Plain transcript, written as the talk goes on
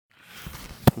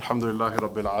Alhamdulillahi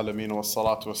Rabbil Alameen wa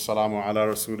salatu wa salamu ala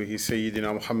rasulihi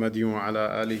Sayyidina Muhammadin wa ala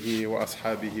alihi wa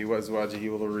ashabihi wa azwajihi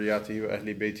wa dhurriyatihi wa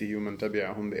ahli baytihi wa man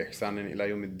tabi'ahum bi ihsanin ila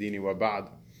yawmiddin wa ba'd.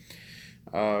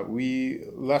 We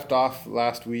left off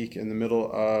last week in the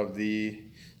middle of the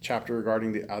chapter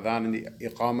regarding the Adhān and the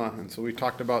Iqāmah, and so we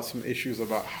talked about some issues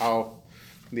about how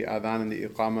the Adhān and the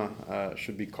Iqāmah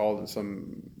should be called and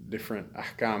some different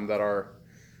ahkam that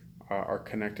are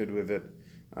connected with it.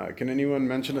 Can anyone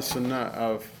mention a sunnah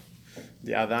of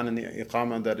the Adhān and the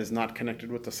Iqāmah that is not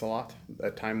connected with the Salat?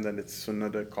 That time that it's sunnah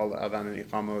to call the Adhān and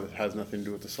Iqāmah that has nothing to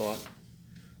do with the Salat?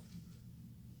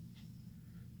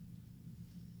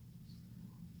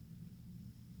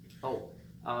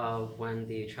 When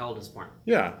the child is born.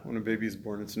 Yeah, when a baby is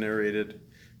born, it's narrated.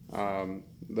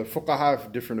 The fuqaha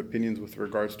have different opinions with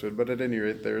regards to it, but at any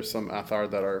rate, there are some athar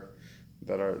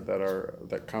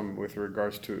that come with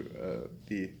regards to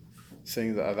the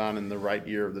saying the adhan in the right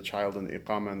ear of the child and the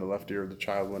iqamah in the left ear of the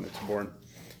child when it's born.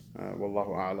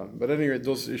 Wallahu a'lam. But at any rate,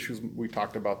 those issues, we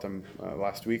talked about them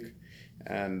last week.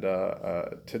 And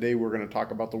today we're going to talk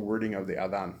about the wording of the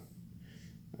adhan.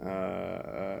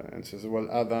 And it says, Wal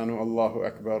adhanu Allahu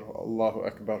Akbar, Allahu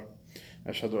Akbar.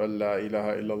 Ashhadu an la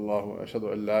ilaha illallah,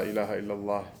 ashhadu an la ilaha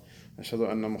illallah. أشهد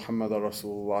أن محمد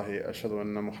رسول الله أشهد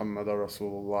أن محمد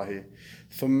رسول الله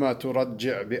ثم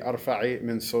ترجع بأرفع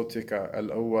من صوتك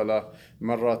الأول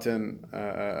مرة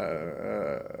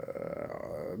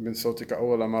من صوتك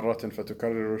أول مرة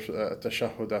فتكرر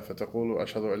التشهد فتقول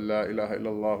أشهد أن لا إله إلا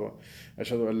الله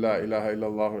أشهد أن لا إله إلا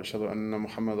الله أشهد أن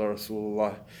محمد رسول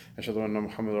الله أشهد أن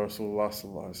محمد رسول الله صلى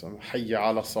الله عليه وسلم حي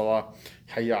على الصلاة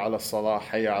حي على الصلاة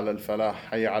حي على الفلاح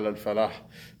حي على الفلاح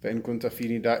فإن كنت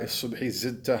في نداء الصبح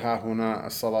زدتها هنا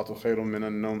الصلاة خير من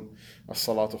النوم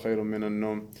الصلاة خير من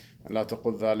النوم لا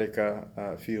تقل ذلك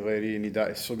في غير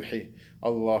نداء الصبح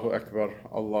الله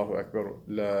أكبر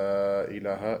لا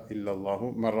إله إلا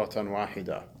الله مرة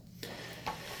واحدة.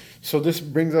 So this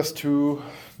brings us to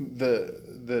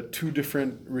the two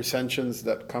different recensions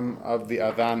that come of the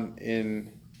adhan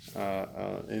in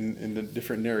the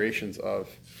different narrations of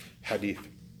hadith.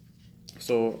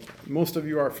 So most of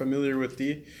you are familiar with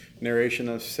the narration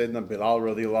of Sayyidina Bilal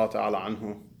radiyallahu ta'ala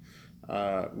anhu,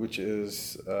 which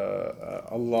is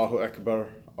Allahu Akbar,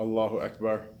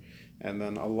 and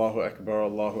then Allahu Akbar,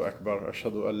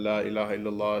 Ashhadu an la ilaha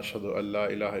illallah, Ashhadu an la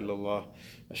ilaha illallah,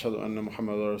 Ashhadu anna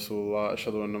Muhammadar Rasulullah,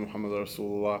 Ashhadu anna Muhammadar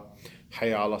Rasulullah,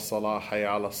 Hayya ala salah,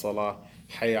 Hayya ala salah,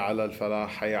 Hayya ala al-falah,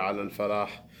 Hayya ala al-falah,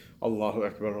 Allahu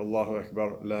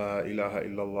Akbar, la ilaha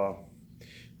illallah.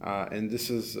 And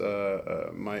this is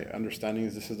my understanding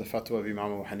is this is the fatwa of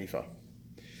Imam Abu Hanifa.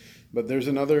 But there's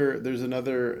another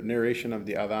narration of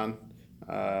the adhan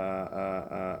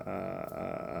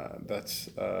that's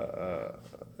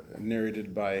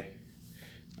narrated by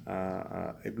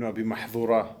Ibn Abi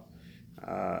Mahdhura,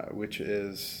 which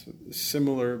is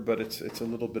similar, but it's a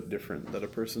little bit different. That a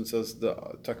person says the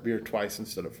takbir twice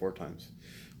instead of 4 times.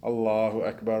 Allahu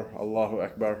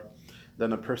Akbar.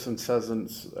 Then a person says in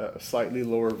a slightly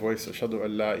lower voice, Ashhadu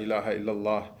an la ilaha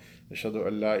illallah, Ashhadu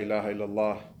an la ilaha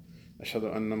illallah,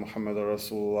 Ashhadu anna Muhammadar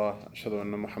Rasulullah, Ashhadu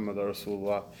anna Muhammadar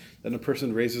Rasulullah. Then a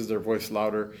person raises their voice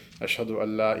louder, Ashhadu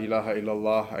an la ilaha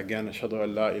illallah, again, Ashhadu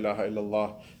an la ilaha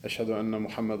illallah, Ashhadu anna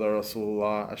Muhammadar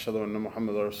Rasulullah, Ashhadu anna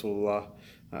Muhammadar Rasulullah.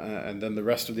 And then the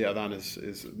rest of the adhan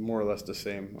is more or less the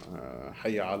same.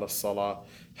 Hayya ala salah,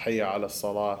 Hayya ala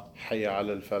salah, Hayya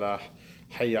ala al-falah,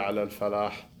 Hayya ala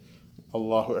al-falah.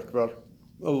 Allahu Akbar,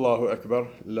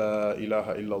 la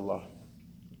ilaha illallah.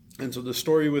 And so the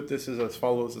story with this is as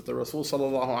follows, that the Rasul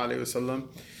sallallahu alayhi wasallam,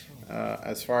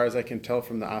 as far as I can tell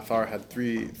from the athar, had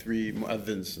three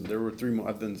mu'adhins. And there were 3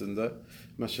 mu'adhins in the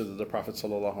masjid of the Prophet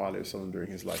sallallahu alayhi wasallam during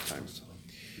his lifetime.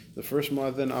 The first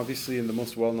mu'adhin, obviously, and the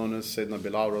most well-known, is Sayyidina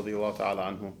Bilal radiyallahu ta'ala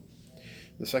anhu.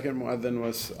 The second mu'adhin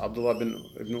was Abdullah ibn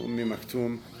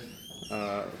Maktum,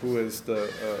 who is the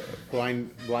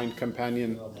blind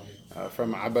companion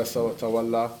from Abasa wa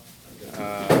Tawalla.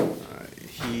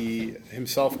 He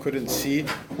himself couldn't see.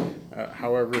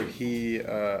 However, he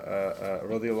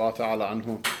radiyallahu ta'ala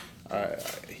anhu,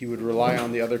 he would rely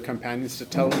on the other companions to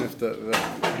tell him if do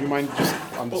you mind just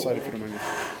on the side if you don't mind?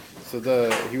 So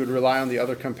he would rely on the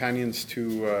other companions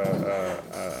to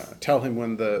tell him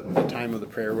when the time of the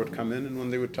prayer would come in, and when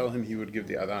they would tell him, he would give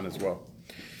the adhan as well.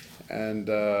 And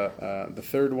the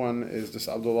third one is this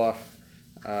Abdullah,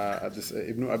 this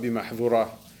Ibn Abi Mahdhura,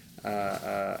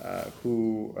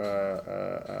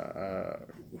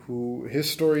 who his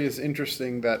story is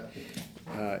interesting, that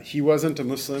he wasn't a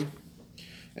Muslim,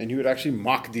 and he would actually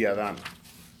mock the adhan.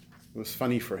 It was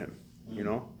funny for him, you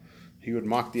know. He would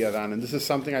mock the adhan, and this is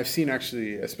something I've seen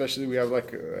actually, especially we have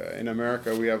in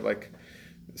America, we have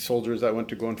soldiers that went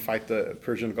to go and fight the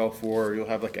Persian Gulf War. You'll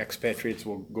have like expatriates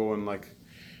will go and like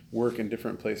work in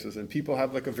different places, and people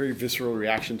have like a very visceral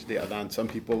reaction to the adhan. Some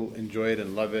people enjoy it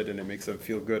and love it, and it makes them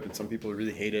feel good, and some people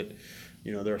really hate it.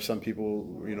 There are some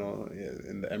people,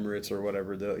 in the Emirates or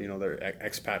whatever, they're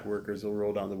expat workers. They'll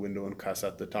roll down the window and cuss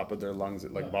at the top of their lungs.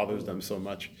 It like bothers them so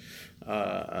much,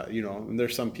 and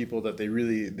there's some people that they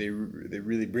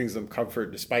really brings them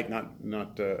comfort despite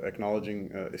not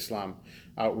acknowledging Islam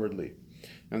outwardly.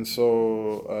 And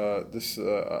so this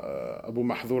Abu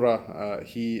Mahdura,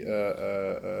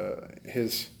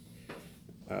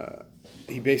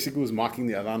 he basically was mocking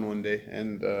the adhan one day,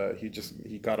 and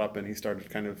he got up and he started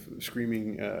kind of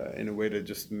screaming in a way to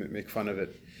just make fun of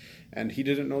it. And he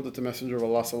didn't know that the Messenger of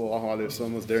Allah sallallahu alaihi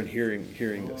wasallam was there and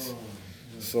hearing this.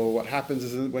 So what happens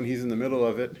is when he's in the middle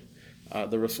of it,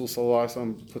 the Rasul sallallahu alaihi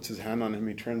wasallam puts his hand on him.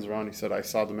 He turns around. He said, "I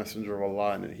saw the Messenger of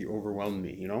Allah, and he overwhelmed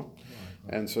me."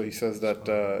 And so he says that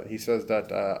that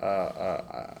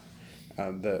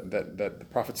the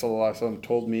Prophet ﷺ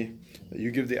told me that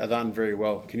you give the adhan very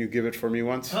well. Can you give it for me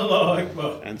once? Allahu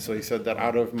Akbar. And so he said that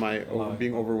out of my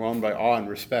being overwhelmed by awe and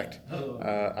respect,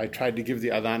 I tried to give the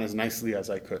adhan as nicely as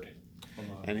I could.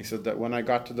 And he said that when I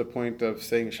got to the point of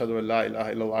saying Ashhadu an la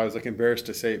ilaha illallah, I was like embarrassed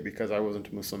to say it because I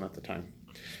wasn't Muslim at the time.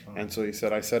 And so he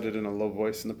said, I said it in a low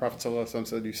voice, and the Prophet ﷺ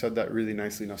said, you said that really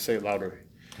nicely, now say it louder.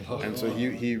 And so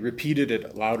he repeated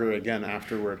it louder again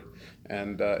afterward,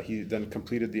 and he then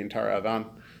completed the entire adhan,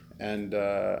 and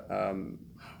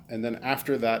then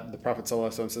after that the Prophet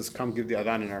ﷺ says, come give the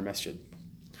adhan in our masjid.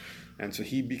 And so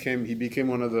he became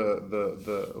one of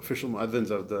the official muadhins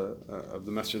of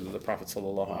the masjid of the Prophet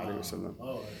ﷺ.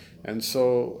 And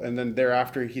then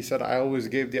thereafter he said, I always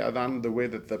gave the adhan the way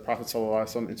that the Prophet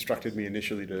ﷺ instructed me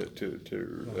initially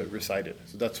to recite it.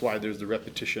 So that's why there's the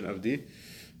repetition of the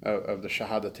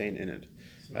shahadatain in it.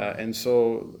 And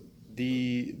so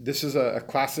this is a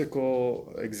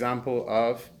classical example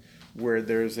of where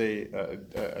there's a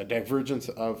divergence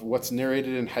of what's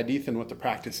narrated in hadith and what the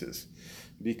practice is.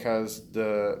 Because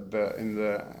in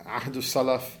the Ahdus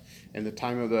Salaf, in the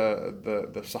time of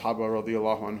the Sahaba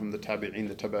radiallahu anhum, the Tabi'een,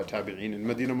 the Taba Tabi'een, in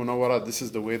Medina Munawwara, this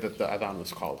is the way that the adhan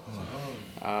was called.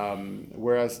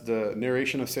 Whereas the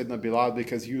narration of Sayyidina Bilal,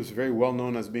 because he was very well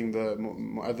known as being the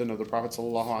mu'adhin of the Prophet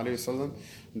sallallahu alaihi wasallam,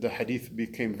 the hadith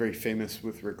became very famous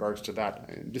with regards to that.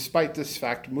 And despite this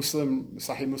fact,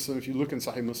 Sahih Muslim, if you look in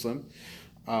Sahih Muslim,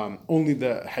 only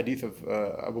the hadith of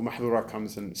Abu Mahdura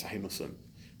comes in Sahih Muslim.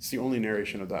 It's the only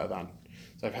narration of the adhan.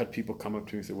 So I've had people come up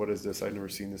to me and say, what is this? I've never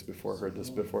seen this before, heard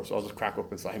this before. So I'll just crack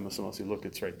open Sahih Muslim. I'll say, look,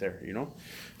 it's right there,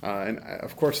 And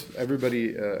of course,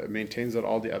 everybody maintains that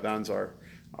all the adhans are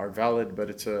valid,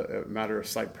 but it's a matter of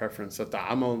slight preference. That the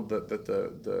amal,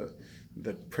 the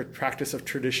practice of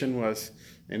tradition was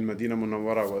in Medina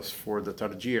Munawwara was for the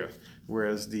tarjih,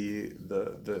 whereas the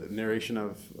narration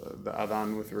of the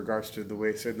adhan with regards to the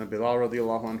way Sayyidina Bilal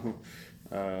radiallahu anhu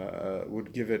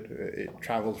would give it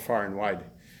traveled far and wide.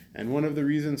 And one of the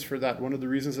reasons for that, one of the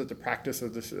reasons that the practice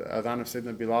of this adhan of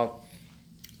Sayyidina Bilal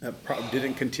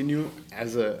didn't continue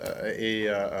as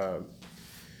a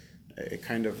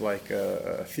kind of like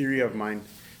a theory of mine,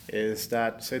 is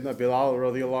that Sayyidina Bilal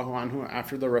radiallahu anhu,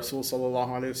 after the Rasul sallallahu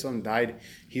alaihi wasallam died,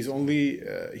 he's only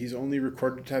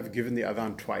recorded to have given the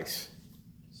adhan twice.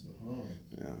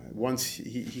 Once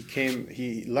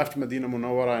he left Medina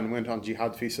Munawwara and went on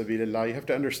jihad fi sabilillah. You have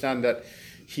to understand that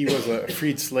he was a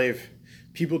freed slave.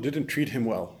 People didn't treat him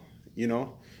well,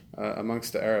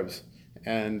 amongst the Arabs.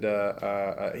 And in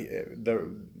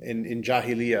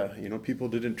Jahiliyyah, people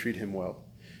didn't treat him well.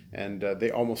 And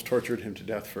they almost tortured him to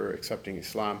death for accepting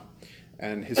Islam.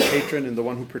 And his patron and the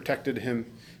one who protected him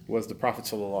was the Prophet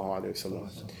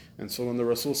ﷺ. And so when the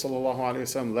Rasul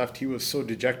ﷺ left, he was so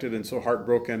dejected and so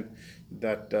heartbroken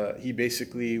that he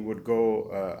basically would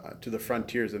go to the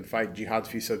frontiers and fight jihad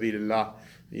fi sabilillah,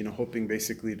 hoping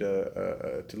basically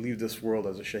to leave this world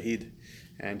as a shaheed.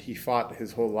 And he fought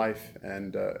his whole life,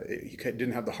 and he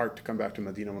didn't have the heart to come back to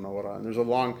Medina Munawwara. And there's a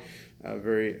long,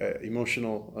 very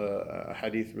emotional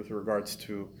hadith with regards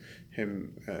to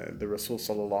him, the Rasul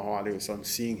sallallahu alaihi wasallam,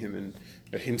 seeing him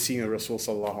seeing a Rasul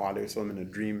sallallahu alaihi wasallam in a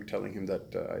dream, telling him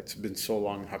that it's been so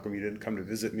long, how come you didn't come to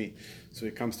visit me? So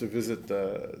he comes to visit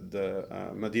the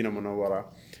Medina Munawwara,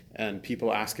 and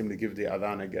people ask him to give the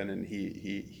adhan again, and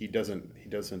he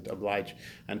doesn't oblige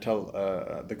until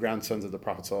the grandsons of the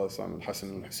Prophet sallallahu alaihi wasallam, Hassan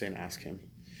and Hussein, ask him.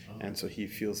 And so he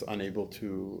feels unable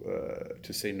to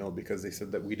say no, because they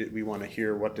said that we want to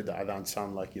hear what did the adhan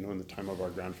sound like, in the time of our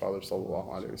grandfather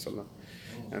sallallahu alaihi wasallam.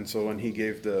 And so when he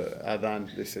gave the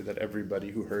adhan, they said that everybody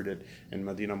who heard it in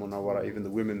Medina Munawwara, even the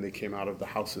women, they came out of the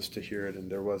houses to hear it,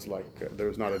 and there was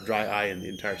not a dry eye in the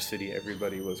entire city.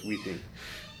 Everybody was weeping.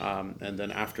 And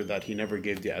then after that, he never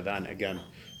gave the adhan again,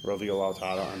 radiyallahu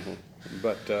ta'ala anhu.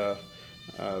 But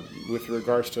with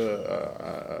regards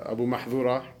to Abu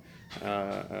Mahdura,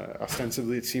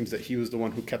 ostensibly it seems that he was the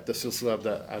one who kept the silsila of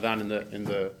the adhan in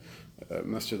the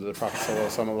Masjid of the Prophet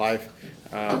ﷺ alive,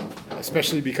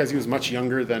 especially because he was much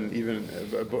younger than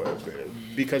Abdullah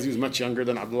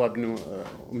ibn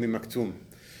Maktoum.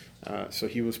 So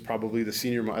he was probably the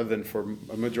senior mu'adhin for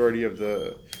a majority of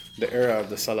the era of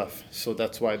the Salaf. So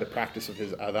that's why the practice of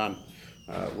his adhan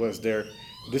was there.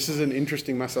 This is an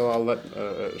interesting masala. I'll let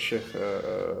Sheikh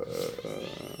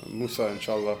Musa,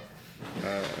 inshallah,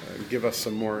 give us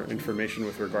some more information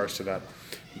with regards to that.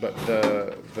 But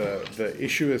the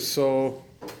issue is so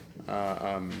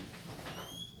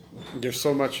there's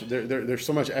so much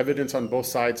evidence on both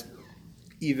sides.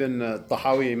 Even Imam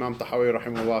Tahawi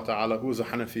rahimahullah ta'ala, who was a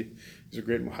Hanafi, he's a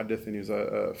great muhaddith and he's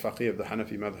a faqih of the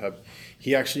Hanafi madhab.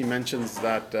 He actually mentions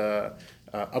that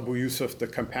Abu Yusuf, the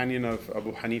companion of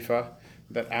Abu Hanifa,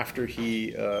 that after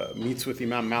he meets with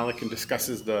Imam Malik and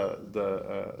discusses the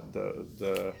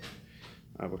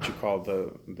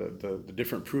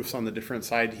different proofs on the different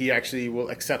side, he actually will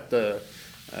accept the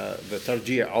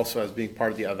tarjih also as being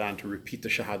part of the adhan, to repeat the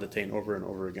shahadatain over and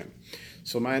over again.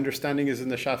 So my understanding is in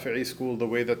the Shafi'i school, the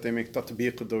way that they make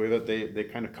tatbiq, the way that they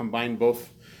kind of combine both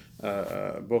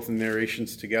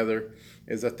narrations together,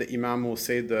 is that the imam will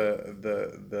say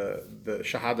the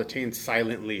shahadatain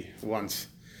silently once.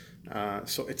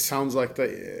 So it sounds like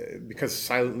because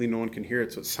silently no one can hear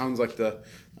it, so it sounds like the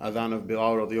adhan of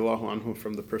Bilal radiallahu anhu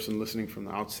from the person listening from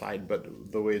the outside, but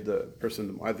the way the person,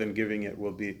 the mu'adhin giving it,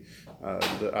 will be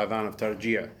the adhan of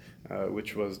tarjiyah,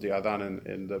 which was the adhan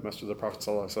in the Masjid of the Prophet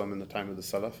ﷺ in the time of the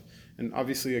Salaf. And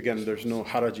obviously, again, there's no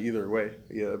haraj either way.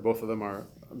 Yeah, both of them are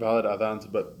valid adhans,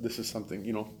 but this is something,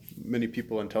 many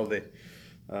people until they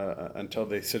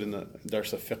sit in the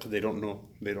dars of fiqh, they don't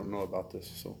know about this.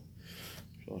 So,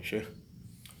 inshallah, Shaykh.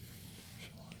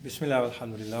 Bismillah,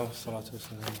 alhamdulillah, wassalatu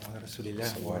wassalamu ala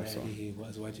rasulillah wa ala alihi wa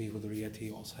azwajihi wa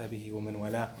dhurriyyatihi wa ashabihi wa man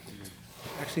wala.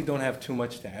 I actually don't have too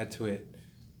much to add to it,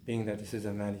 being that this is a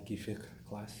Mālikī Fiqh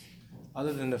class.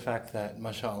 Other than the fact that,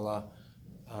 mashallah,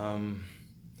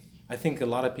 I think a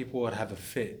lot of people would have a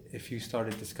fit if you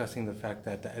started discussing the fact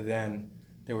that the adhan,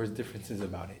 there was differences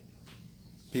about it.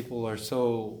 People are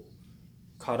so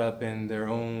caught up in their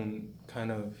own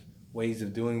kind of ways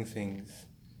of doing things,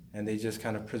 and they just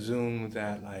kind of presume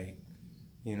that,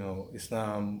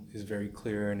 Islam is very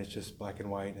clear and it's just black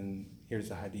and white and here's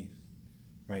the hadith,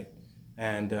 right?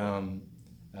 And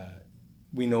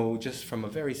we know just from a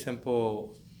very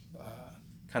simple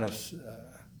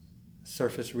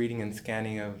surface reading and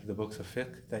scanning of the books of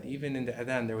fiqh that even in the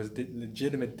adhan there was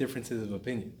legitimate differences of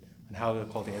opinion on how to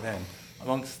call the adhan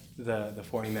amongst the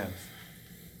four imams.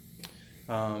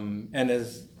 And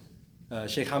as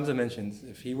Sheikh Hamzah mentions,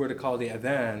 if he were to call the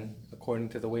adhan according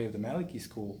to the way of the Mālikī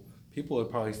school, people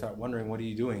would probably start wondering, what are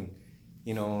you doing?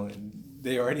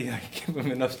 They already give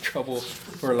him enough trouble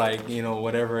for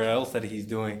whatever else that he's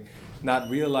doing, not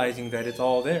realizing that it's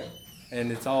all there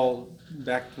and it's all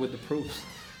backed with the proofs.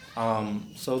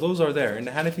 So those are there. In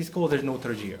the Hanafi school, there's no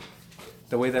tarjih.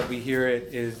 The way that we hear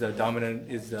it is the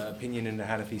opinion in the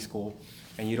Hanafi school,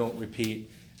 and you don't repeat.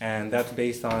 And that's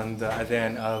based on the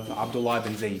adhan of Abdullah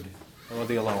ibn Zayd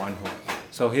radiallahu anhu.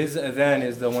 So his adhan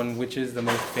is the one which is the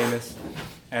most famous.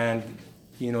 And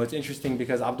it's interesting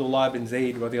because Abdullah ibn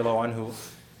Zayd radiallahu anhu,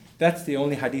 that's the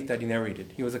only hadith that he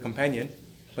narrated. He was a companion,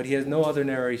 but he has no other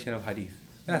narration of hadith.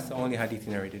 That's the only hadith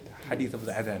he narrated, hadith of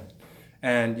the adhan.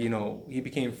 And he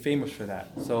became famous for that.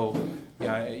 So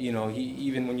he,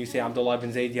 even when you say Abdullah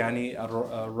ibn Zayd, Rawi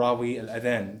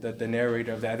al-Adhan, the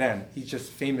narrator of the Adhan, he's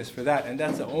just famous for that, and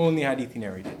that's the only hadith he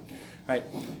narrated, right?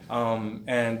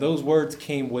 And those words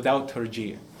came without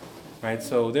tarjih, right?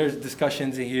 So there's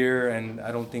discussions here, and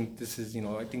I don't think this is,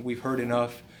 I think we've heard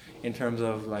enough in terms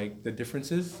of the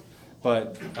differences,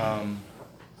 but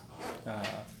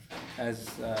as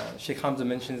Sheikh Hamzah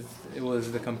mentions, it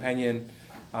was the companion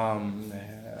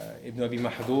Ibn Abi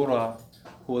Mahdura,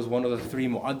 who was one of the three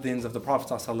mu'adhins of the Prophet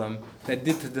ﷺ, that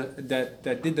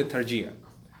did the tarjih.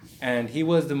 And he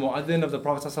was the mu'adhin of the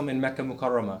Prophet ﷺ in Mecca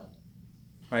Mukarramah,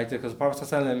 right? Because the Prophet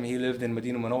ﷺ, he lived in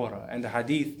Medina Munawwara, and the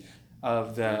hadith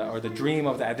of the dream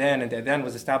of the adhan, and the adhan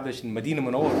was established in Medina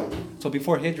Munawwara. So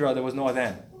before Hijrah, there was no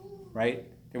adhan, right?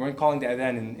 They weren't calling the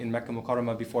adhan in Mecca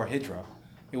Mukarramah before Hijrah.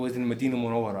 It was in Medina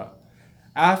Munawwara.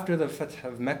 After the Fath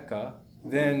of Mecca,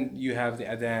 then you have the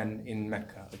adhan in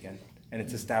Mecca again. and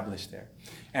it's established there.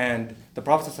 And the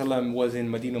Prophet ﷺ was in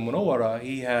Medina Munawwara.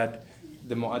 He had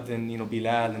the mu'adhin,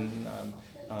 Bilal and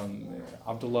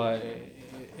Abdullah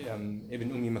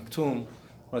ibn Maktoum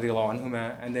radiallahu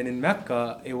anhuma, and then in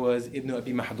Mecca it was Ibn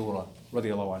Abi Mahdura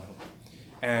radiallahu anhu.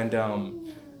 And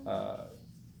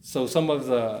so some of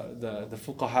the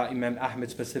fuqaha, Imam Ahmed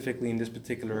specifically in this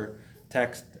particular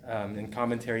text and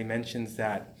commentary mentions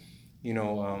that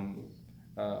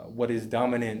what is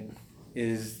dominant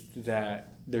is that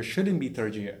there shouldn't be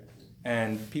tarjih,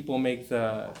 and people make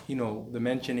the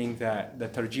mentioning that the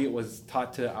tarjih was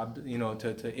taught to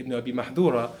Ibn Abi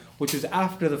Mahdura, which was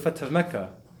after the Fath of Mecca.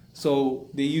 So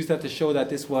they use that to show that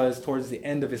this was towards the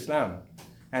end of Islam,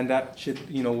 and that should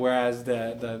whereas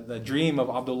the dream of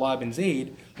Abdullah bin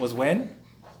Zayd was when?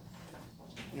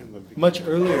 Much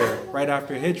earlier, right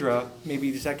after Hijrah, maybe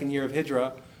the second year of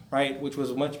Hijrah, right, which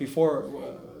was much before,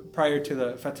 prior to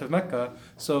the Fath of Mecca.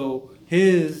 So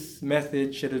his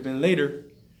method should have been later,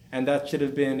 and that should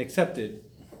have been accepted,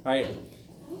 right?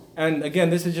 And again,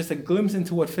 this is just a glimpse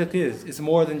into what fiqh is. It's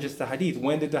more than just the hadith.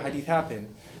 When did the hadith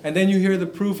happen? And then you hear the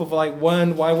proof of why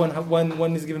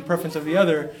one is given preference of the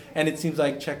other, and it seems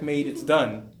like checkmate, it's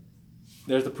done.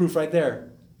 There's the proof right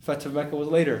there. Fath of Mecca was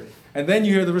later. And then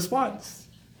you hear the response.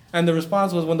 And the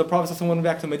response was when the Prophet ﷺ went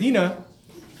back to Medina,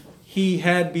 he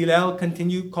had Bilal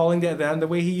continue calling the adhan the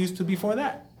way he used to before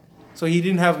that. So he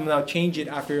didn't have him now change it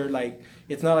after,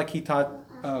 it's not like he taught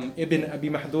Ibn Abi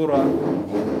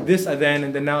Mahdura this adhan,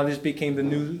 and then now this became the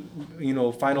new,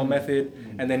 final method,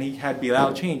 and then he had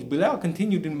Bilal change. Bilal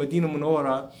continued in Medina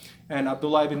Munawwara and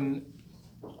Abdullah ibn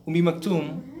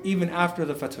Maktoum even after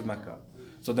the Fath of Mecca.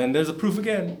 So then there's a proof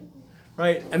again,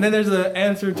 right? And then there's an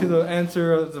answer to the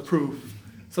answer of the proof.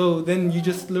 So then you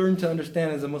just learn to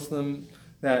understand as a Muslim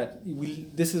that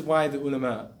this is why the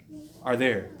ulama are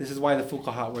there. This is why the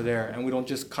fuqaha were there, and we don't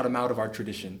just cut them out of our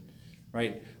tradition,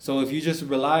 right? So if you just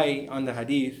rely on the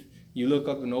hadith, you look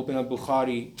up and open up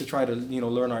Bukhari to try to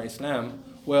learn our Islam.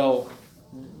 Well,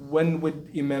 when would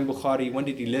Imam Bukhari, when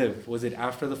did he live? Was it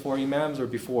after the 4 Imams or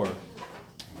before?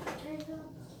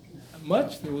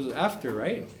 Much. It was after,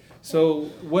 right? So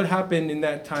what happened in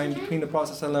that time between the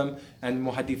Prophet ﷺ and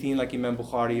muhaddithin like Imam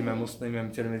Bukhari, Imam Muslim,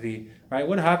 Imam Tirmidhi, right?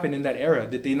 What happened in that era?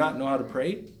 Did they not know how to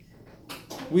pray?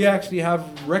 We actually have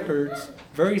records,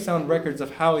 very sound records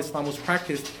of how Islam was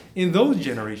practiced in those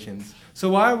generations.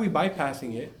 So why are we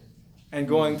bypassing it and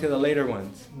going to the later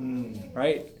ones,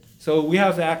 right? So we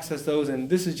have to access those, and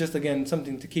this is just, again,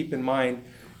 something to keep in mind,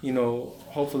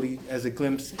 hopefully as a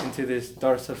glimpse into this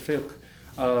dars of fiqh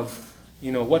of,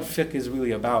 what fiqh is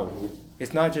really about.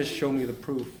 It's not just show me the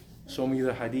proof, show me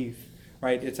the hadith,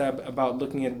 right? It's about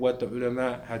looking at what the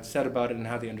ulama had said about it and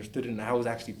how they understood it and how it was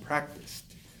actually practiced.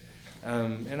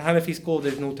 In Hanafi school,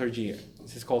 there's no tarjih.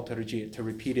 This is called tarjih, to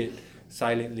repeat it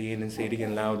silently and then say it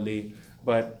again loudly.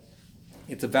 But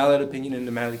it's a valid opinion in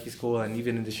the Mālikī school and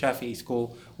even in the Shafi'i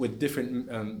school with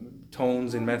different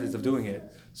tones and methods of doing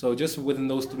it. So just within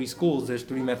those 3 schools, there's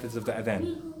 3 methods of the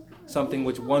adhan. Something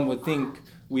which one would think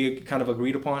we kind of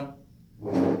agreed upon,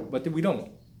 but we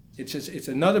don't. It's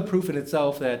another proof in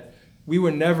itself that we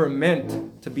were never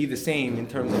meant to be the same in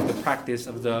terms of the practice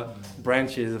of the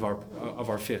branches of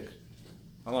our fiqh.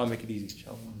 Allah make it easy,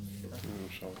 inshallah.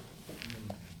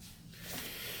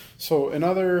 So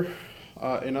another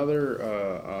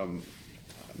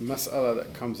mas'ala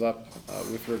that comes up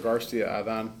with regards to the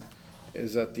adhan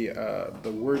is that the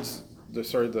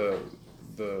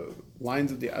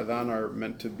lines of the adhan are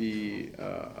meant to be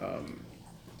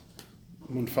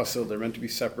munfasil. They're meant to be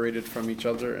separated from each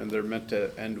other, and they're meant to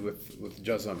end with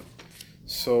jazm.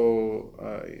 So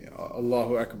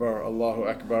Allahu Akbar, Allahu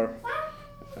Akbar.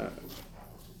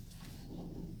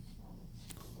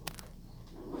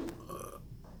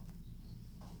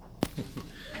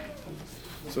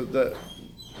 So the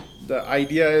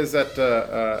idea is that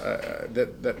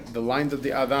that the lines of the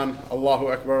adhan, Allahu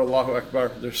Akbar,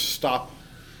 they stop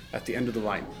at the end of the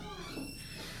line.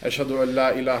 Ashhadu an la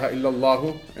ilaha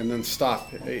illallah, and then stop.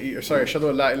 Sorry, Ashhadu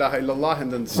an la ilaha illallah,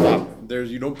 and then stop.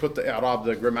 You don't put the i'rab,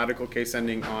 the grammatical case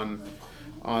ending on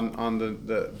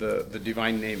the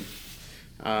divine name.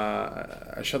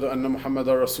 Ashhadu anna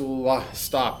Muhammadar Rasulullah,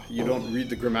 stop. You don't read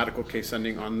the grammatical case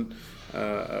ending on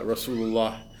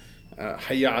Rasulullah.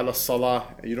 Hayya ala salah,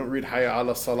 you don't read Hayya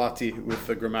ala salati with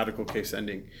the grammatical case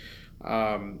ending.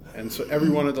 And so every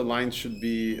one of the lines should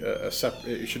be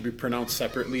it should be pronounced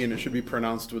separately, and it should be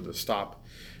pronounced with a stop.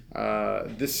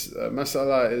 This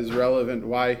mas'ala is relevant.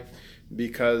 Why?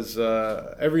 Because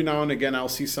every now and again I'll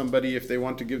see somebody, if they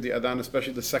want to give the adhan,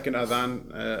 especially the second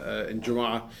adhan in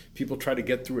Jumu'ah, people try to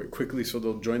get through it quickly so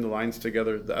they'll join the lines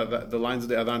together. The lines of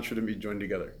the adhan shouldn't be joined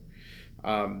together.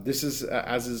 This is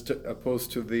as is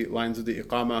opposed to the lines of the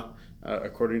Iqāmah.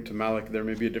 According to Malik, there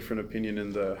may be a different opinion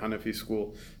in the Hanafi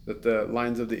school that the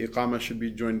lines of the Iqāmah should be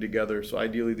joined together. So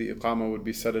ideally, the Iqāmah would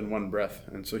be said in one breath,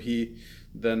 and so he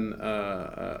then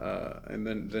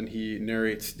he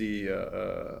narrates the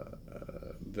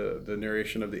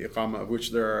narration of the Iqāmah, of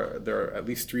which there are at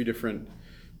least 3 different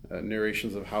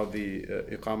narrations of how the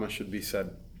Iqāmah should be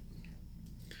said.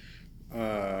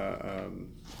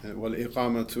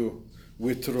 وَالْإِقَامَةُ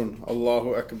وِتْرٌ اللَّهُ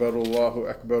أَكْبَرُ اللَّهُ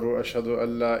أَكْبَرُ أَشْهَدُ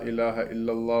أَن لَا إِلَهَ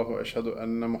إِلَّا اللَّهُ أَشْهَدُ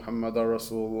أَنَّ مُحَمَّدًا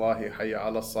رَسُولُ اللَّهِ حَيَّ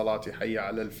عَلَى الصَّلَاةِ حَيَّ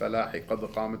عَلَى الْفَلَاحِ قَدْ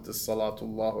قَامَتِ الصَّلَاةُ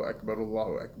اللَّهُ أَكْبَرُ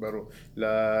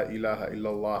لَا إِلَهَ إِلَّا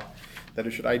اللَّهُ. That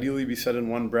it should ideally be said in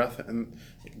one breath, and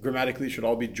grammatically it should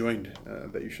all be joined,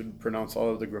 that you should pronounce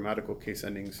all of the grammatical case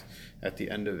endings at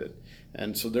the end of it.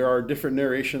 And so there are different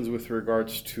narrations with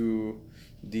regards to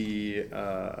the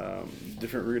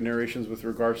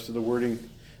wording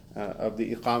of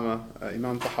the Iqāmah.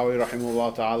 Imam Tahawi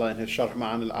rahimahullah ta'ala in his Sharh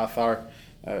Ma'an al-Athar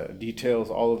details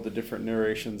all of the different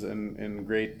narrations in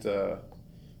great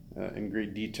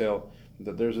detail.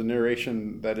 That there's a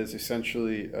narration that is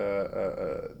essentially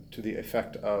to the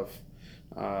effect of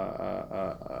the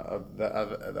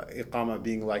Iqāmah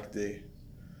being like the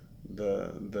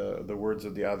words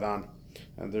of the Adhān.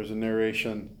 And there's a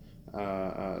narration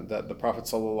that the Prophet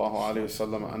sallallahu alaihi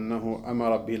wasallam annahu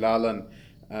amara bilalan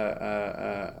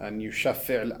an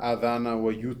yushaffi' al-adhana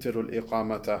wa yutir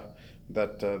al-iqamata,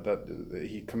 that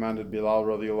he commanded Bilal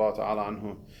radiyallahu ta'ala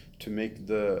anhu to make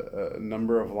the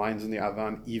number of lines in the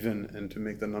adhan even, and to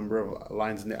make the number of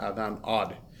lines in the adhan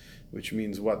odd, which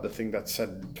means what? The thing that's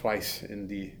said twice in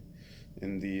the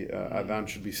adhan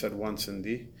should be said once in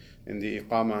the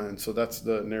iqamah. And so that's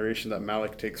the narration that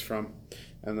Malik takes from.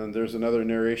 And then there's another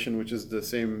narration which is the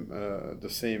same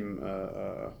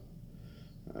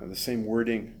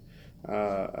wording,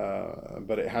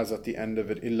 but it has at the end of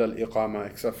it illa al-iqama,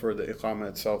 except for the iqama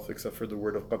itself, except for the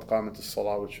word of qad qamat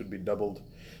as-salah, which should be doubled,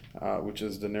 which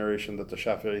is the narration that the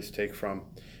Shafi'is take from.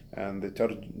 And the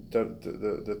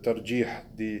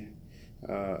tarjih,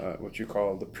 what you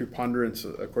call the preponderance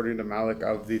according to Malik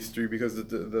of these 3, because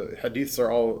the hadiths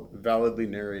are all validly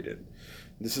narrated.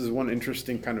 This is one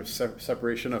interesting kind of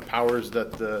separation of powers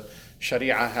that the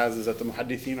Sharia has, is that the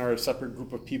muhaddithin are a separate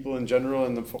group of people in general,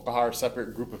 and the fuqaha are a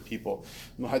separate group of people.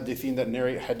 Muhaddithin that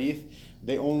narrate hadith,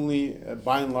 they only,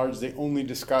 by and large, they only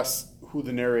discuss who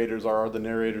the narrators are the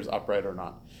narrators upright or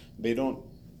not. They don't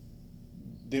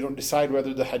decide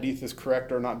whether the hadith is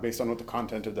correct or not based on what the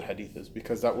content of the hadith is,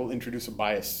 because that will introduce a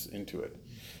bias into it.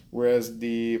 Whereas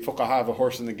the fuqaha have a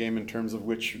horse in the game in terms of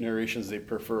which narrations they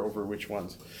prefer over which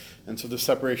ones. And so the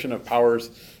separation of powers,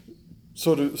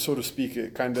 so to speak,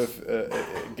 it kind of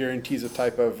guarantees a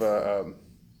type of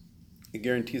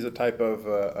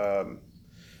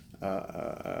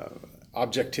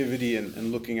objectivity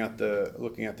in looking at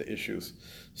the issues.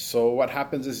 So what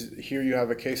happens is, here you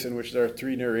have a case in which there are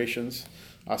 3 narrations,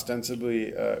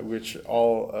 ostensibly, which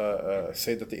all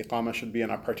say that the iqamah should be in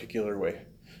a particular way,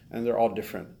 and they're all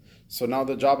different. So now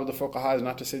the job of the fuqaha is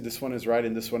not to say this one is right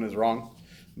and this one is wrong,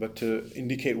 but to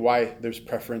indicate why there's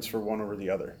preference for one over the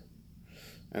other.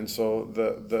 And so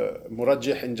the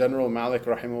murajjih in general, Malik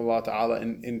rahimahullah ta'ala,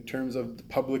 in terms of the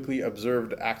publicly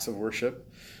observed acts of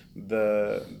worship,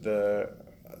 the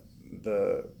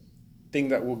thing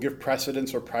that will give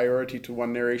precedence or priority to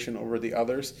one narration over the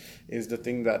others is the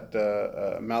thing that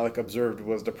Malik observed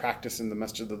was the practice in the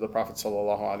masjid of the Prophet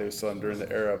ﷺ during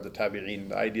the era of the tabi'een.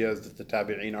 The idea is that the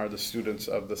tabi'een are the students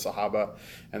of the Sahaba,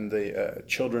 and the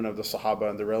children of the Sahaba,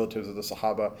 and the relatives of the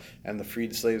Sahaba, and the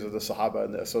freed slaves of the Sahaba,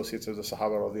 and the associates of the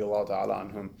Sahaba radiyallahu ta'ala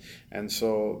anhum. And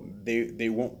so they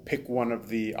won't pick one of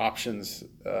the options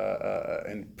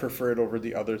and prefer it over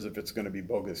the others if it's going to be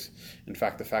bogus. In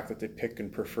fact, the fact that they pick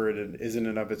and prefer it is in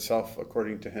and of itself,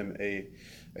 according to him, a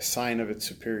sign of its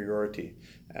superiority.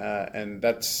 And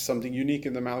that's something unique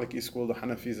in the Mālikī school. The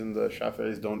Hanafis and the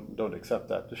Shafi'is don't accept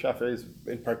that. The Shafi'is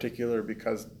in particular,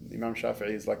 because Imam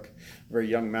Shafi'i is like a very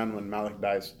young man when Malik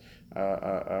dies,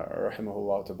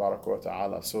 rahimahullah tabaraka wa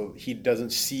ta'ala. So he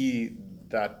doesn't see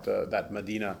that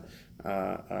Medina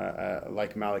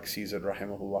like Malik sees it,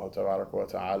 rahimahullah tabaraka wa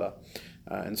ta'ala.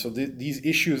 And so these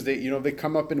issues, they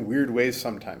come up in weird ways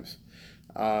sometimes.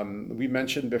 We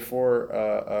mentioned before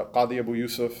Qadi Abu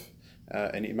Yusuf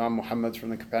and Imam Muhammad from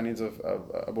the companions of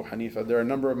Abu Hanifa. There are a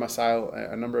number of masail,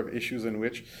 a number of issues in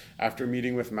which, after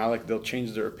meeting with Malik, they'll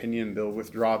change their opinion. They'll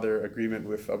withdraw their agreement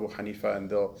with Abu Hanifa, and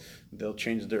they'll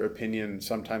change their opinion,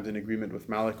 sometimes in agreement with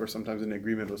Malik or sometimes in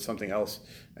agreement with something else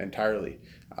entirely.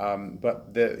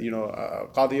 But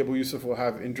Qadi Abu Yusuf will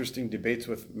have interesting debates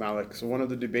with Malik. So one of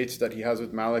the debates that he has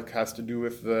with Malik has to do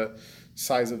with the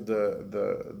size of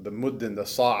the mud and the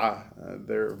sa'a,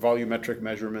 their volumetric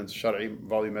measurements, Shar'i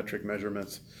volumetric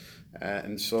measurements.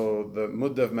 And so the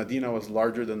mud of Medina was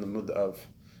larger than the mud of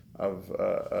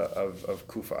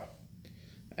Kufa.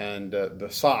 And the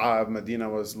sa'a of Medina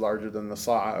was larger than the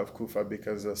sa'a of Kufa,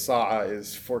 because the sa'a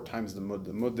is 4 times the mud.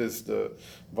 The mud is the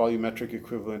volumetric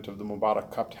equivalent of the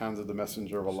Mubarak cupped hands of the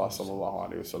Messenger of Allah sallallahu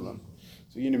alaihi wasallam.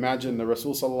 So you can imagine the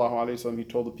Rasul sallallahu alaihi wasallam, he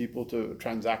told the people to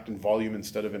transact in volume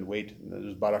instead of in weight.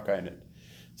 There's barakah in it.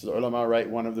 So the ulama write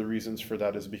one of the reasons for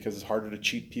that is because it's harder to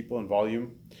cheat people in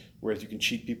volume, whereas you can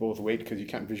cheat people with weight because you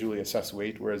can't visually assess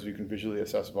weight, whereas you can visually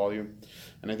assess volume.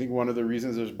 And I think one of the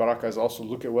reasons there's barakah is also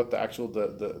look at what the actual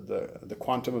the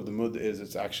quantum of the mud is.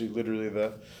 It's actually literally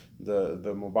the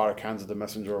Mubarak hands of the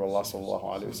Messenger of Allah sallallahu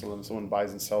alaihi wasallam. Someone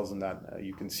buys and sells in that,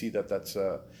 you can see that that's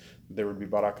there would be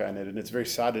barakah in it. And it's very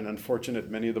sad and unfortunate.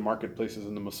 Many of the marketplaces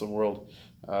in the Muslim world,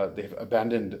 they've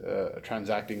abandoned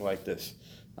transacting like this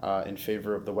in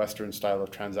favor of the Western style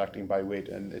of transacting by weight.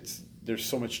 And there's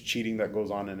so much cheating that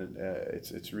goes on in it.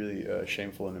 It's really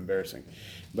shameful and embarrassing.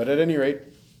 But at any rate,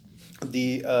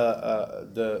 the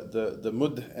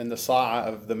mud and the sa'a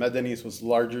of the Madanis was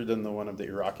larger than the one of the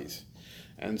Iraqis.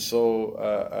 And so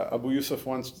Abu Yusuf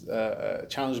once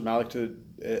challenged Malik to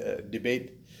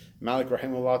debate. Malik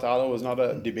rahimahullah ta'ala was not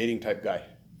a debating type guy.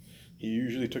 He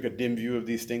usually took a dim view of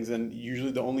these things, and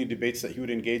usually the only debates that he would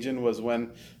engage in was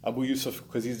when Abu Yusuf,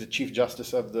 because he's the chief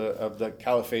justice of the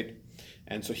caliphate,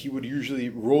 and so he would usually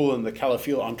roll in the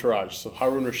caliphal entourage. So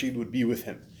Harun Rashid would be with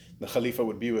him. The Khalifa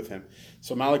would be with him.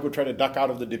 So Malik would try to duck out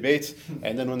of the debates,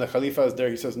 and then when the Khalifa is there,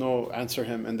 he says, no, answer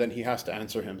him, and then he has to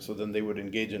answer him. So then they would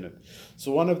engage in it.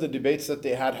 So one of the debates that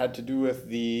they had to do with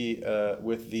the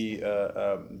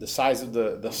size of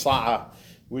the sa'a,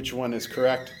 which one is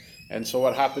correct. And so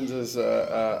what happens is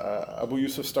Abu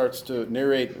Yusuf starts to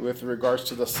narrate with regards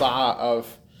to the sa'a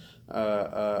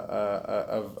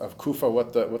of Kufa,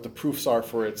 what the proofs are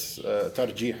for its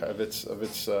tarjih, of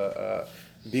its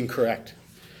being correct.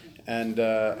 And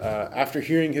after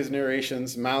hearing his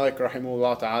narrations, Malik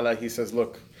rahimahullah ta'ala, he says,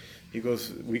 look, he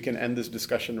goes, we can end this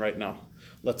discussion right now.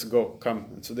 Let's go, come.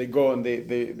 And so they go and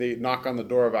they knock on the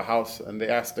door of a house, and they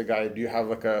ask the guy, do you have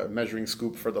like a measuring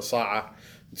scoop for the sa'a?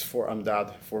 It's 4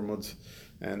 amdad, 4 muds.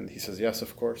 And he says, yes,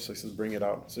 of course. So he says, bring it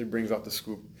out. So he brings out the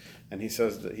scoop. And he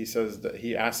says that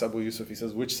he asks Abu Yusuf, he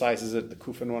says, which size is it, the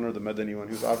Kufan one or the Madani one?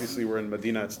 He was obviously, we're in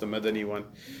Medina, it's the Madani one.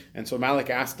 And so Malik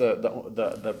asked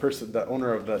the person, the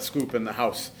owner of the scoop in the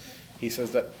house, he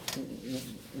says that,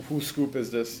 whose scoop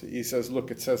is this? He says, look,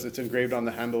 it says it's engraved on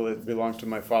the handle, it belonged to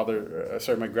my father,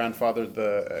 my grandfather,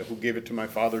 who gave it to my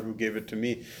father, who gave it to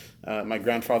me. My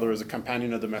grandfather was a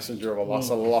companion of the Messenger of Allah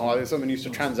sallallahu alaihi wasallam, and used to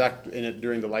transact in it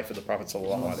during the life of the Prophet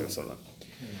sallallahu alaihi wasallam.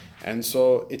 And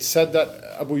so it's said that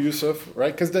Abu Yusuf,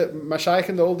 right? Because the mashayikh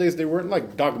in the old days, they weren't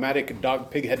like dogmatic,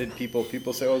 pig-headed people.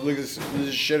 People say, oh, look, this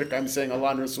is shirk. I'm saying Allah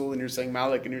and Rasul, and you're saying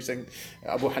Malik, and you're saying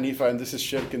Abu Hanifa, and this is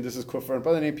shirk, and this is kufr. And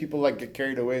probably people like get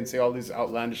carried away and say all these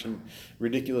outlandish and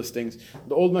ridiculous things.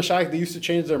 The old mashayikh, they used to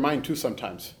change their mind too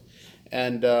sometimes.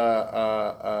 And,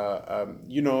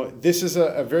 this is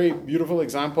a very beautiful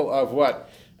example of what?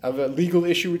 Of a legal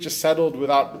issue which is settled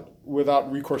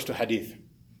without recourse to hadith.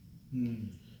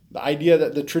 The idea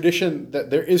that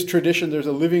there is tradition, there's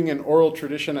a living and oral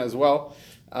tradition as well,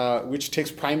 which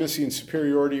takes primacy and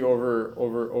superiority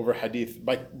over hadith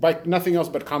by nothing else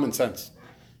but common sense,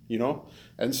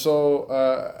 And so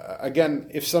again,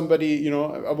 if somebody,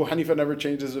 Abu Hanifa never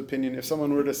changed his opinion. If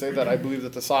someone were to say that I believe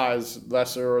that the sa'a is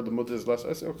lesser or the mud is lesser,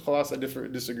 I say, khalas, I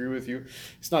disagree with you.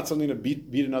 It's not something to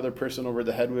beat another person over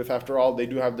the head with. After all, they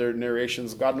do have their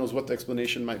narrations. God knows what the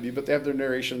explanation might be, but they have their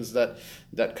narrations that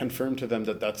confirm to them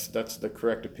that that's the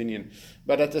correct opinion.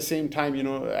 But at the same time,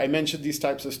 I mentioned these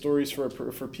types of stories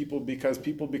for people because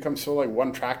people become so like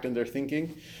one-tracked in their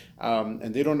thinking,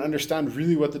 and they don't understand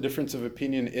really what the difference of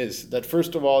opinion is. That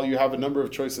first of all, you have a number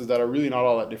of choices that are really not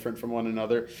all that different from one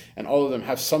another, and all of them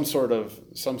have some sort of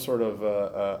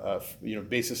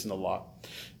basis in the law.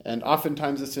 And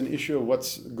oftentimes it's an issue of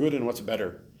what's good and what's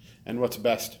better and what's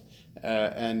best.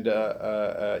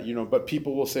 But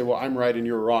people will say, well, I'm right and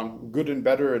you're wrong. Good and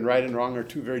better and right and wrong are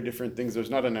two very different things. There's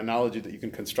not an analogy that you can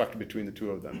construct between the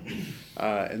two of them.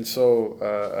 And so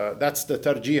that's the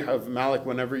tarjih of Malik.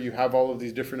 Whenever you have all of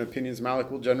these different opinions,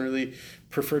 Malik will generally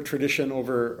prefer tradition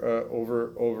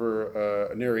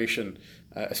over narration,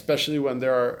 especially when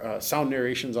there are sound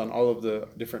narrations on all of the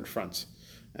different fronts.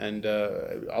 And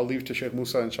I'll leave to Sheikh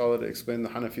Musa, inshallah, to explain the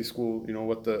Hanafi school,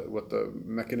 what the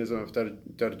mechanism of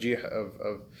tarjih,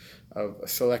 of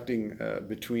selecting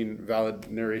between valid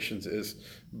narrations is.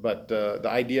 But the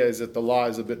idea is that the law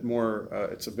is a bit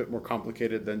more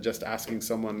complicated than just asking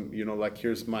someone, like,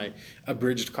 here's my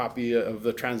abridged copy of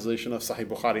the translation of Sahih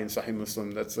Bukhari and Sahih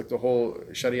Muslim. That's like the whole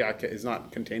Sharia is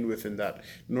not contained within that,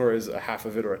 nor is a half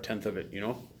of it or a tenth of it,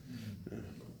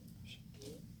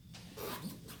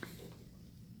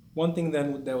 One thing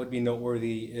then that would be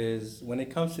noteworthy is when it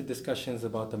comes to discussions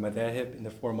about the madhahib in the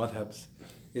four madhabs,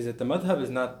 is that the madhab is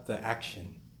not the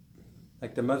action.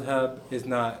 Like the madhab is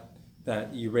not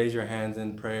that you raise your hands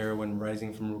in prayer when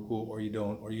rising from ruku, or you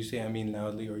don't, or you say Ameen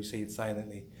loudly, or you say it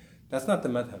silently. That's not the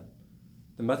madhab.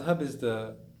 The madhab is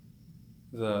the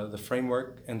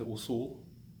framework and the usul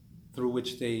through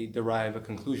which they derive a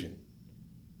conclusion.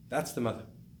 That's the madhab.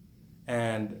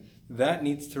 And that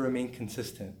needs to remain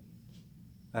consistent.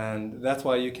 And that's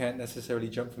why you can't necessarily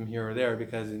jump from here or there,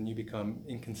 because then you become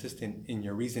inconsistent in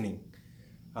your reasoning.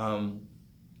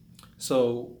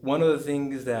 So one of the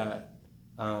things that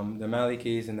the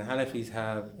Malikis and the Hanafis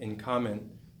have in common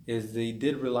is they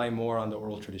did rely more on the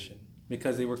oral tradition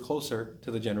because they were closer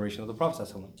to the generation of the Prophet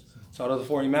ﷺ. So out of the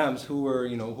four Imams, who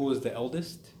was the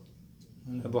eldest?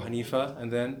 Abu Hanifa,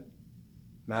 and then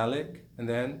Malik, and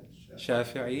then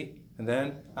Shafi'i, and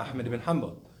then Ahmad ibn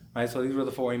Hanbal. Right? So these were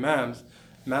the four Imams.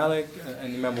 Malik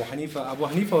and Imam Abu Hanifa. Abu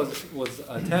Hanifa was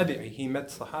a tabi'i. He met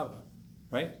Sahaba,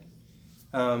 right?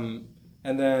 And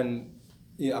then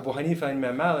Abu Hanifa and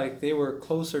Imam Malik, they were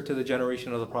closer to the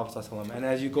generation of the Prophet ﷺ. And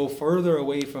as you go further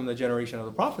away from the generation of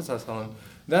the Prophet ﷺ,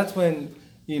 that's when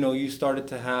you started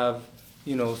to have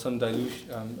some dilution,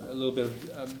 a little bit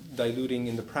of diluting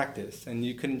in the practice, and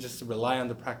you couldn't just rely on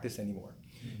the practice anymore.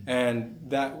 And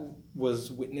that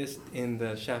was witnessed in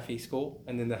the Shafi'i school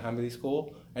and in the Hanbali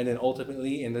school, and then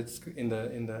ultimately in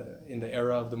the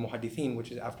era of the Muhaddithin,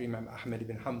 which is after Imam Ahmad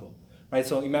ibn Hanbal. Right?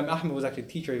 So Imam Ahmad was actually a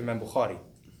teacher of Imam Bukhari,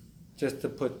 just to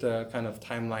put the kind of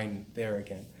timeline there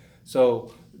again.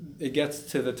 So it gets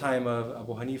to the time of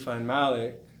Abu Hanifa and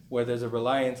Malik, where there's a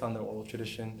reliance on the oral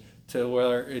tradition, to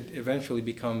where it eventually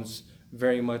becomes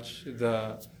very much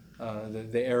the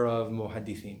era of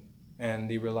Muhaddithin. And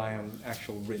they rely on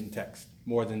actual written text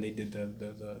more than they did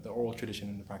the oral tradition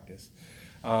in the practice.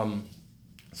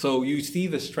 So you see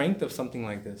the strength of something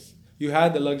like this. You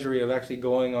had the luxury of actually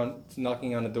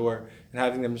knocking on the door and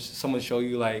having someone show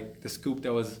you like the scoop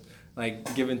that was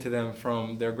like given to them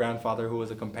from their grandfather, who was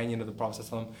a companion of the Prophet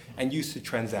ﷺ, and used to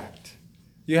transact.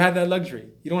 You had that luxury.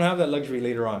 You don't have that luxury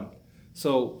later on.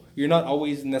 So you're not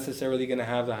always necessarily going to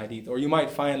have the hadith. Or you might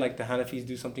find like the Hanafis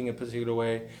do something a particular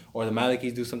way, or the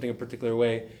Malikis do something a particular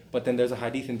way, but then there's a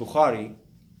hadith in Bukhari,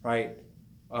 right,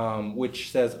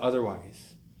 which says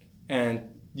otherwise. And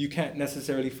you can't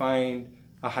necessarily find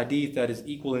a hadith that is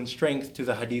equal in strength to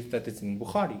the hadith that is in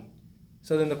Bukhari.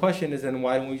 So then the question is, then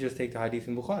why don't we just take the hadith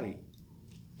in Bukhari?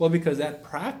 Well, because that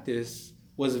practice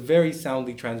was very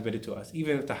soundly transmitted to us,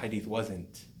 even if the hadith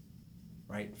wasn't.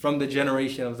 Right, from the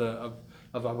generation of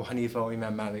Abu Hanifa or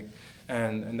Imam Malik,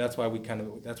 and that's why we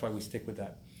stick with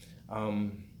that.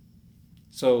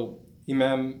 So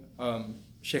Imam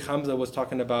Sheikh Hamzah was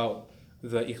talking about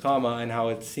the Iqāmah and how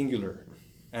it's singular,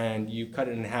 and you cut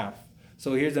it in half.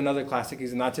 So here's another classic: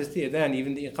 is not just the Adhān,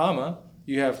 even the Iqāmah.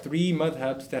 You have three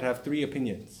madhabs that have three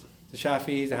opinions. The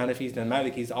Shafi'is, the Hanafis, and the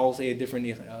Malikis all say a different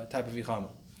type of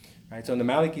Iqāmah. Right. So in the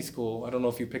Maliki school, I don't know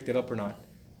if you picked it up or not.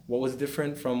 What was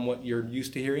different from what you're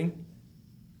used to hearing?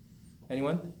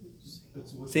 Anyone?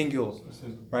 Singular,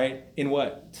 right? In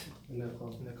what?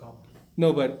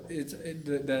 No, but it's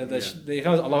the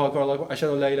Allahu Akbar, Allahu Akbar,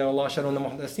 Ashhadu an la ilaha illallah, Ashhadu anna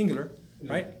Muhammadan, that's singular,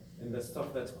 right? And the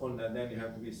stuff that's called then you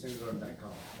have to be singular in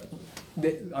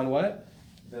Iqāmah. On what?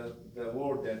 The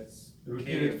word that's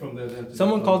repeated from the.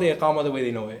 Someone call the Iqāmah the way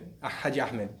they know it. Haji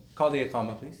Ahmed, call the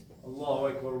Iqāmah, please. Allahu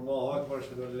Akbar,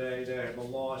 ashhadu an la ilaha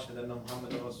illallah, ashhadu anna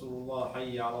Muhammadan Rasulullah,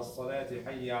 hayya ala as-salati,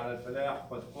 hayya ala al-falah,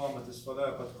 qad qamat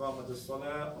as-salah, qad qamat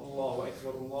as-salah, Allahu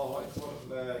Akbar,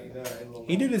 la ilaha illallah.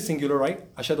 He did it singular,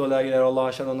 right? Ashhadu an la ilaha illallah,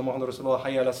 ashhadu anna Muhammadan Rasulullah,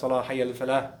 hayya ala as-salah, hayya ala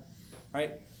al-falah,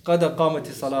 right? Qad qamat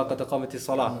as-salah, qad qamat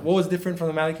as-salah. What was different from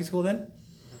the Maliki school then?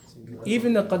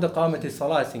 Even the qad qamat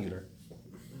as-salah is singular.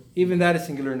 Even that is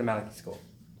singular in the Maliki school.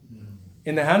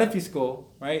 In the Hanafi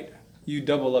school, right? You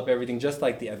double up everything just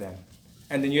like the Adhān.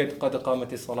 And then you had qad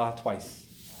qamat as-salah twice.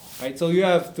 Right? So you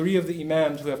have three of the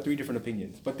Imams who have three different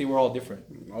opinions, but they were all different.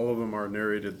 All of them are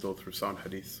narrated though through sound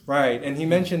hadith. Right, and he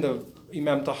mentioned of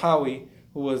Imam Tahawi,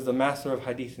 who was the master of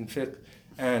hadith and fiqh,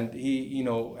 and he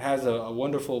has a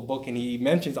wonderful book, and he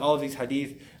mentions all of these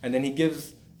hadith, and then he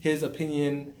gives his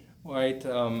opinion, right,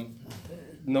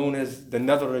 known as the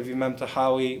Nadhr of Imam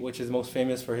Tahawi, which is most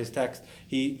famous for his text.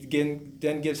 He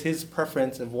then gives his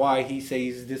preference of why he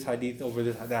says this hadith over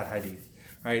that hadith,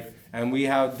 right? And we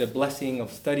have the blessing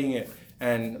of studying it.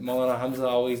 And Maulana Hamzah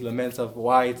always laments of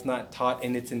why it's not taught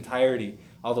in its entirety,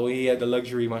 although he had the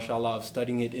luxury, mashallah, of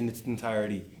studying it in its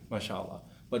entirety, mashallah.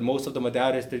 But most of the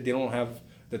madaris, they don't have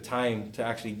the time to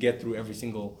actually get through every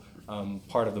single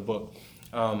part of the book.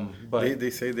 But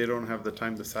they say they don't have the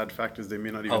time. The sad fact is they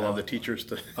may not even Allah. have the teachers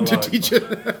to Allah teach it.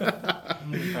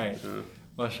 right,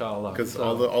 mashallah. Because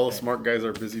So, all the smart guys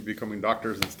are busy becoming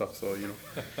doctors and stuff. So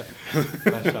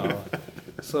mashallah.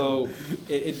 So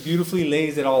it beautifully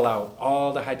lays it all out.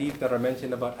 All the hadith that are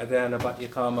mentioned about adhan, about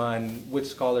iqamah, and which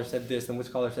scholar said this and which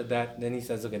scholar said that. And then he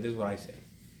says, okay, this is what I say.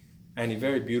 And he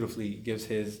very beautifully gives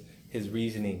his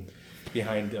reasoning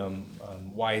behind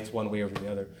why it's one way over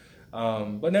the other.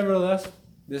 But nevertheless,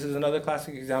 this is another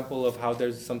classic example of how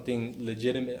there's something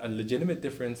a legitimate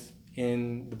difference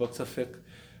in the books of fiqh.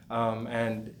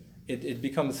 And it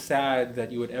becomes sad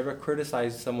that you would ever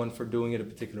criticize someone for doing it a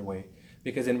particular way.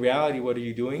 Because in reality, what are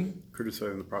you doing?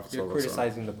 criticizing the Prophet. You're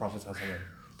criticizing the Prophet.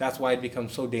 That's why it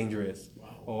becomes so dangerous.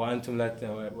 وأنتم لا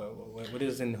what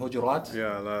is in Hujurat?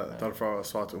 Yeah, لا ترفعوا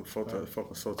أصواتكم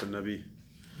فوق صوت النبي.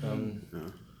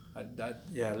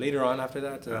 Yeah, later on after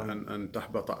that. أن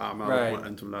تحبط أعمالكم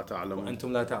وأنتم لا تعلمون.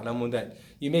 وأنتم لا تعلمون, that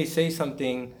you may say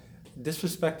something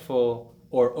disrespectful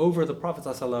or over the Prophet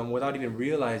ﷺ without even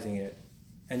realizing it,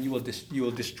 and you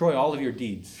will destroy all of your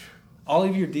deeds. All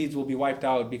of your deeds will be wiped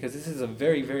out, because this is a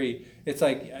very, very, it's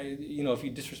like, if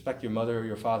you disrespect your mother or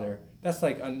your father, that's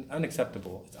like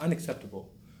unacceptable. It's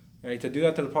unacceptable. Right? To do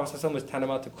that to the Prophet ﷺ is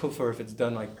tantamount to kufr if it's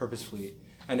done like purposefully.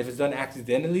 And if it's done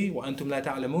accidentally, وَأَنْتُمْ لَا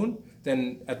تَعْلَمُونَ,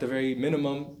 then at the very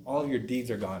minimum, all of your deeds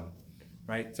are gone.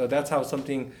 Right? So that's how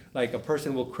something like a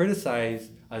person will criticize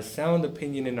a sound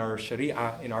opinion in our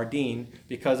sharia, in our deen,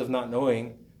 because of not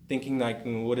knowing, thinking like,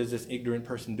 what is this ignorant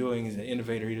person doing? He's an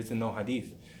innovator, he doesn't know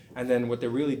hadith. And then what they're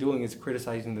really doing is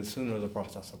criticizing the sunnah of the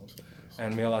Prophet ﷺ.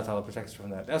 And may Allah Ta'ala protect us from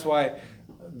that. That's why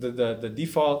the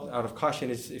default out of caution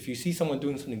is, if you see someone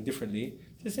doing something differently,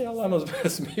 just say Allah knows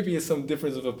best. Maybe it's some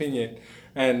difference of opinion.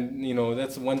 And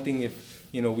that's one thing, if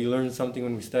we learn something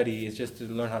when we study, is just to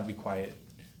learn how to be quiet.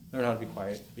 Learn how to be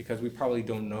quiet, because we probably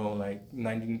don't know like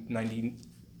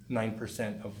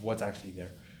 99% of what's actually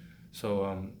there.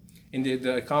 So in the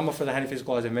Iqāmah for the Hanafī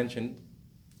Fiqh, as I mentioned,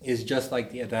 is just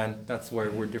like the adhan. That's where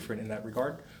we're different in that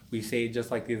regard. We say just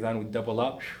like the adhan, we double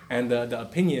up. And the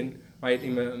opinion, right?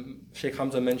 Sheikh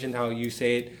Hamzah mentioned how you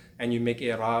say it and you make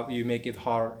i'rab, you make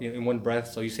idhar in one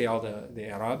breath. So you say all the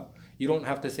i'rab. You don't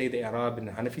have to say the i'rab in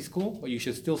the Hanafi school, but you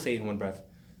should still say it in one breath.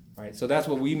 Right? So that's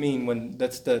what we mean when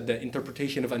that's the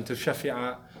interpretation of an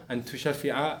tushaffi'a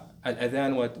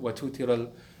al-adhan wa tutir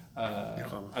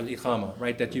al-iqāmah,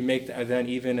 right? That you make the adhan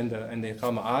even and the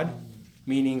iqāmah odd.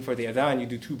 Meaning for the adhan you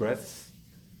do 2 breaths,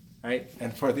 right?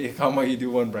 And for the iqāmah you do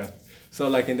 1 breath. So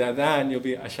like in the adhan you'll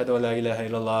be ashhadu an la ilaha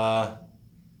illallah,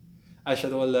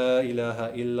 ashhadu an la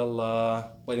ilaha illallah.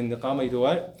 But in the iqāmah you do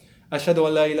what? Ashhadu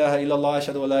an la ilaha illallah,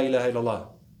 ashhadu an la ilaha illallah.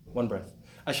 1 breath.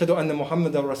 Ashhadu anna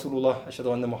Muhammadan Rasulullah,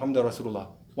 ashhadu anna Muhammadan Rasulullah.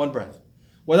 1 breath.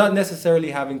 Without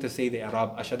necessarily having to say the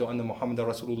i'rab, ashhadu anna Muhammadan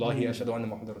Rasulullah, ashhadu anna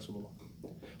Muhammadan Rasulullah.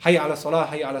 Hayya ala salah,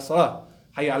 hayya ala salah,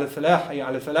 hayya ala falah, hayya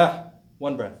ala falah.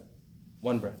 1 breath.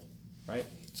 1 breath, right?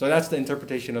 So that's the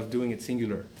interpretation of doing it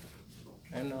singular.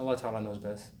 And Allah Ta'ala knows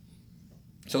best.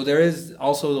 So there is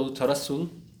also tarassul,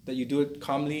 that you do it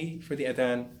calmly for the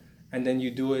adhan, and then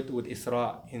you do it with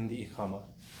isra in the iqāmah.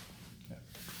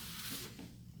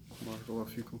 بارك الله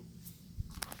فيكم.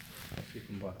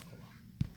 فيكم بارك.